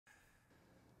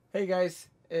Hey guys,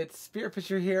 it's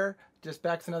SPEARFISHER here, just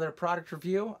back to another product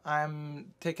review.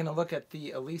 I'm taking a look at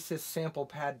the Alesis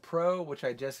Samplepad PRO, which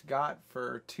I just got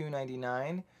for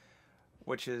 $2.99,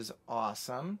 which is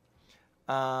awesome.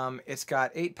 It's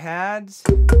got 8 pads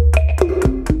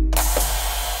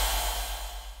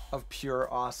of pure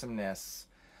awesomeness.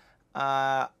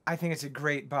 I think it's a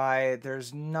great buy.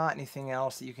 There's not anything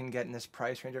else that you can get in this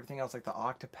price range. Everything else, like the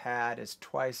Octapad, is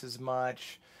twice as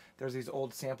much. There's these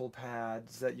old sample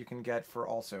pads that you can get for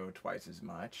also twice as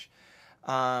much.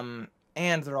 And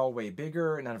they're all way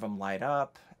bigger, none of them light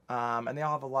up, and they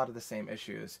all have a lot of the same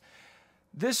issues.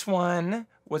 This one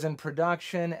was in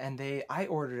production, and I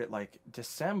ordered it like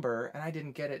December, and I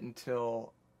didn't get it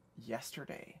until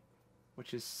yesterday,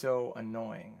 which is so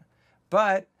annoying.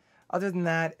 But other than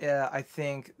that, I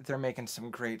think they're making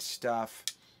some great stuff.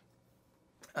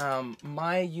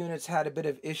 My units had a bit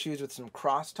of issues with some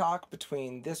crosstalk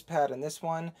between this pad and this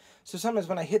one. So sometimes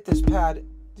when I hit this pad,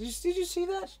 did you see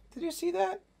that? Did you see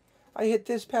that? I hit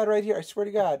this pad right here. I swear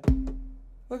to God.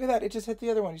 Look at that. It just hit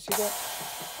the other one. You see that?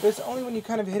 But it's only when you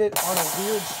kind of hit it on a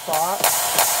weird spot.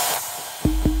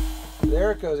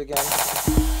 There it goes again.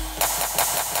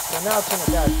 So now it's in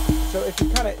the back. So if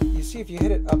you see if you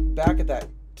hit it up back at that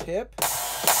tip,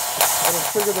 it'll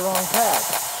trigger the wrong pad,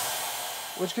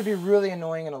 which could be really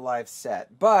annoying in a live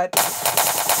set. But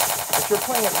if you're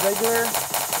playing it regular,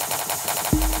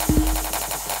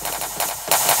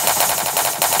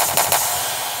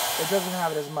 it doesn't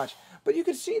have it as much. But you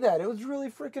could see that. It was really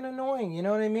freaking annoying, you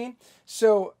know what I mean?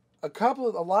 So a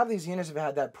lot of these units have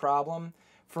had that problem.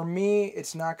 For me,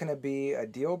 it's not going to be a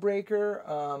deal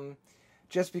breaker,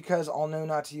 just because I'll know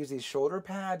not to use these shoulder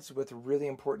pads with really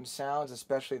important sounds,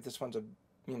 especially if this one's a,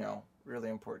 really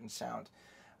important sound.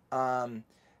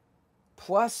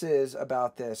 Pluses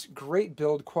about this: great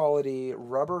build quality,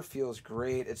 rubber feels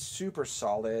great, it's super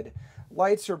solid,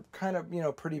 lights are kind of,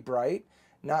 pretty bright,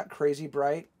 not crazy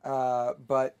bright,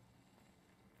 but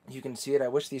you can see it. I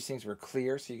wish these things were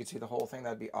clear so you could see the whole thing.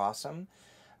 That'd be awesome.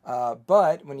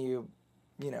 But when you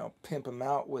pimp them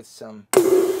out with some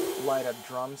light up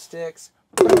drumsticks,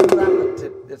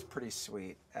 it's pretty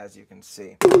sweet, as you can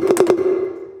see.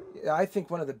 I think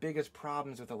one of the biggest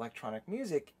problems with electronic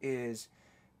music is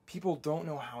people don't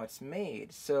know how it's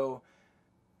made. So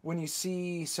when you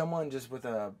see someone just with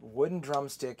a wooden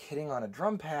drumstick hitting on a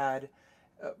drum pad,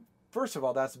 first of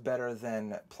all, that's better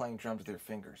than playing drums with your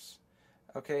fingers.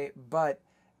 Okay, but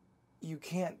you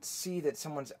can't see that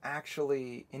someone's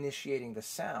actually initiating the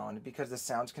sound, because the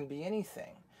sounds can be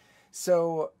anything.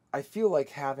 So I feel like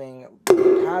having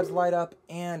the pads light up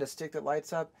and a stick that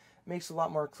lights up makes it a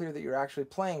lot more clear that you're actually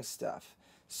playing stuff.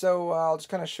 So I'll just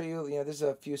kind of show you, there's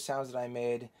a few sounds that I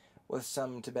made with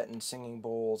some Tibetan singing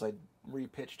bowls. I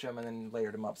repitched them and then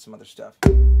layered them up with some other stuff.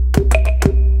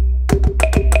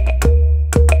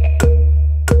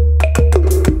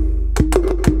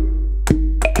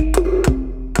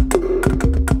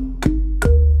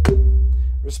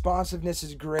 Responsiveness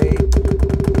is great. You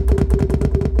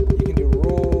can do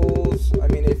rolls. I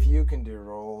mean, if you can do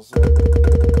rolls.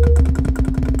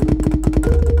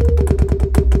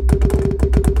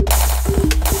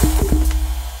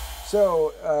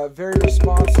 So, very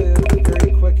responsive,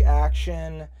 very quick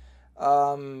action,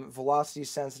 velocity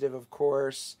sensitive, of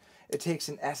course. It takes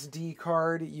an SD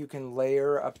card. You can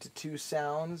layer up to 2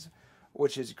 sounds,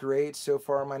 which is great. So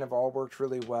far, mine have all worked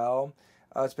really well.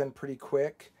 It's been pretty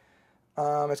quick.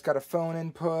 It's got a phone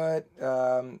input,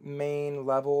 main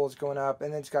levels going up,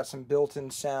 and then it's got some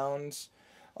built-in sounds.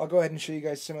 I'll go ahead and show you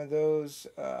guys some of those.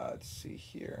 Let's see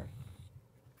here.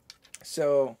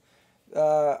 So,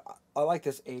 I like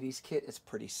this 80s kit. It's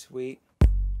pretty sweet.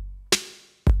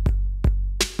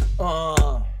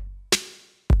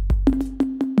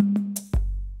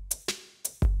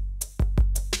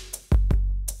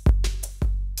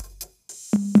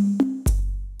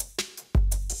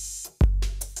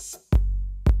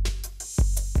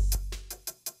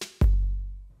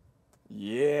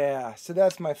 Yeah, so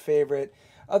that's my favorite.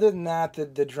 Other than that,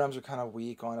 the drums are kind of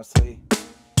weak, honestly.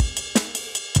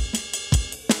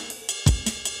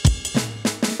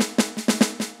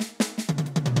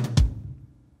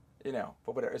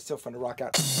 But whatever, it's still fun to rock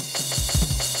out.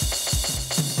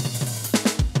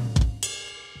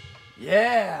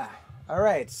 Yeah!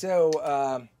 Alright,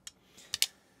 so,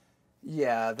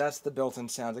 yeah, that's the built-in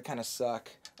sounds. They kind of suck.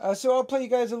 So I'll play you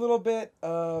guys a little bit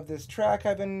of this track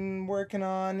I've been working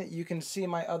on. You can see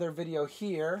my other video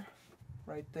here,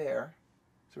 right there.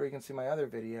 That's where you can see my other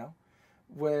video,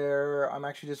 where I'm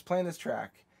actually just playing this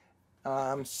track.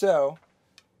 So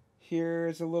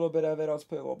here's a little bit of it. I'll just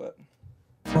play a little bit.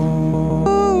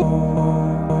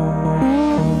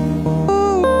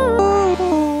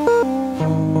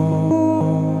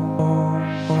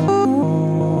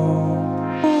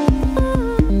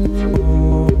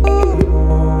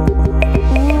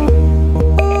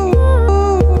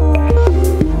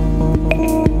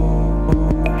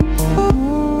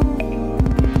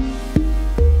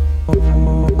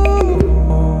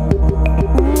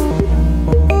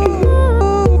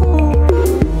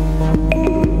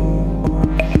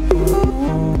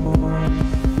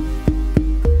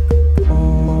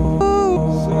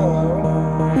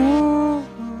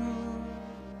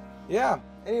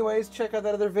 anyways, check out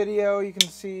that other video. You can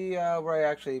see where I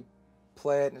actually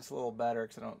play it, and it's a little better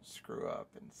because I don't screw up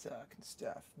and suck and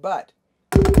stuff. But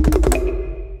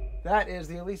that is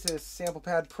the Alesis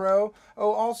Samplepad PRO.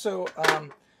 Oh, also,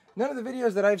 none of the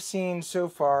videos that I've seen so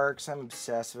far, because I'm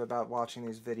obsessive about watching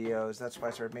these videos, that's why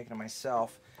I started making them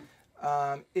myself,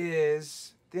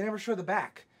 is they never show the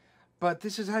back. But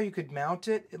this is how you could mount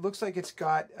it. It looks like it's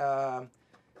got a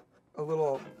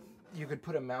little, you could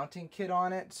put a mounting kit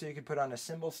on it, so you could put on a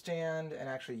cymbal stand and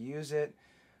actually use it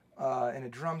in a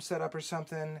drum setup or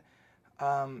something.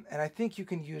 And I think you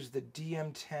can use the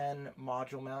DM10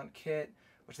 module mount kit,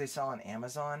 which they sell on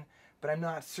Amazon, but I'm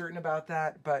not certain about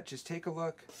that. But just take a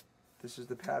look. This is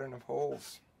the pattern of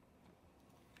holes.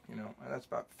 You know, that's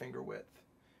about finger width.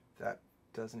 If that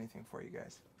does anything for you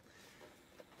guys.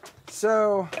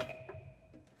 So,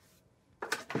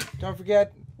 don't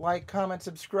forget, like, comment,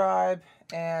 subscribe,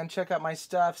 and check out my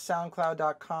stuff,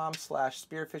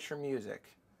 soundcloud.com/SpearFisherMusic.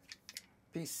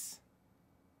 Peace.